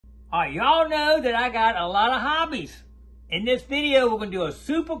All right, y'all know that I got a lot of hobbies. In this video, we're gonna do a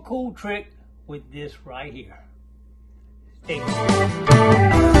super cool trick with this right here. Stay tuned.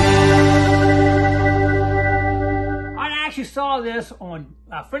 I actually saw this on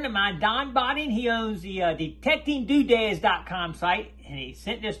a friend of mine, Don Botting. He owns the detectingdoodads.com site, and he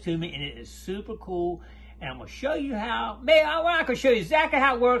sent this to me, and it is super cool. And I'm gonna show you how. I'm not gonna show you exactly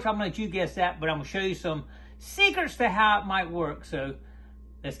how it works. I'm gonna let you guess that, but I'm gonna show you some secrets to how it might work. So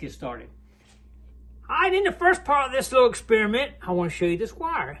let's get started. All right, in the first part of this little experiment, I want to show you this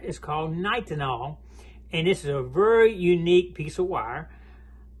wire. It's called nitinol, and this is a very unique piece of wire.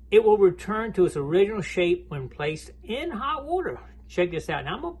 It will return to its original shape when placed in hot water. Check this out.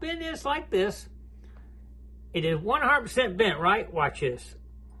 Now, I'm going to bend this like this. It is 100% bent, right? Watch this.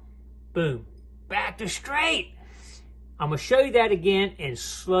 Boom. Back to straight. I'm going to show you that again in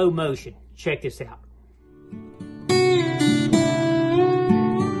slow motion. Check this out.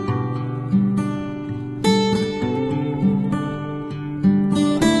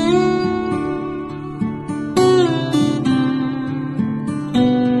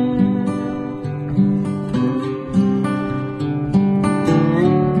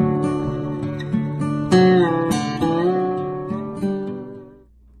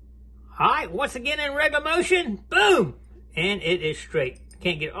 Once again in regular motion, boom, and it is straight.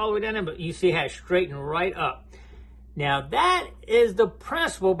 Can't get all the way down there, but you see how it's straightened right up. Now that is the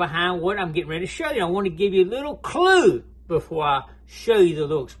principle behind what I'm getting ready to show you. I want to give you a little clue before I show you the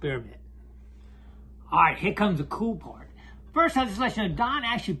little experiment. All right, here comes the cool part. First, I'll just let you know, Don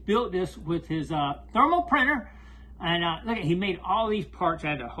actually built this with his thermal printer. And look, he made all these parts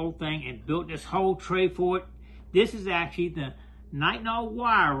out of the whole thing and built this whole tray for it. This is actually the nitinol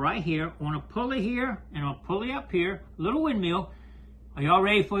wire right here on a pulley here and on a pulley up here, little windmill. Are y'all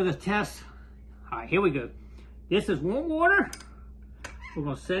ready for the test? All right, here we go. This is warm water. We're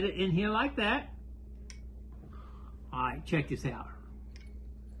gonna set it in here like that. All right, check this out.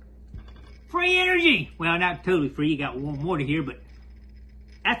 Free energy. Well, not totally free. You got warm water here, but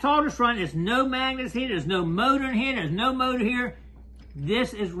that's all that's running. There's no magnets here. There's no motor in here. There's no motor here.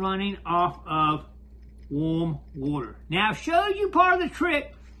 This is running off of warm water. Now, show you part of the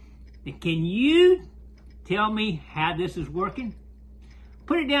trick. Can you tell me how this is working?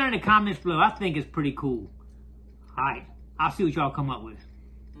 Put it down in the comments below. I think it's pretty cool. All right, I'll see what y'all come up with.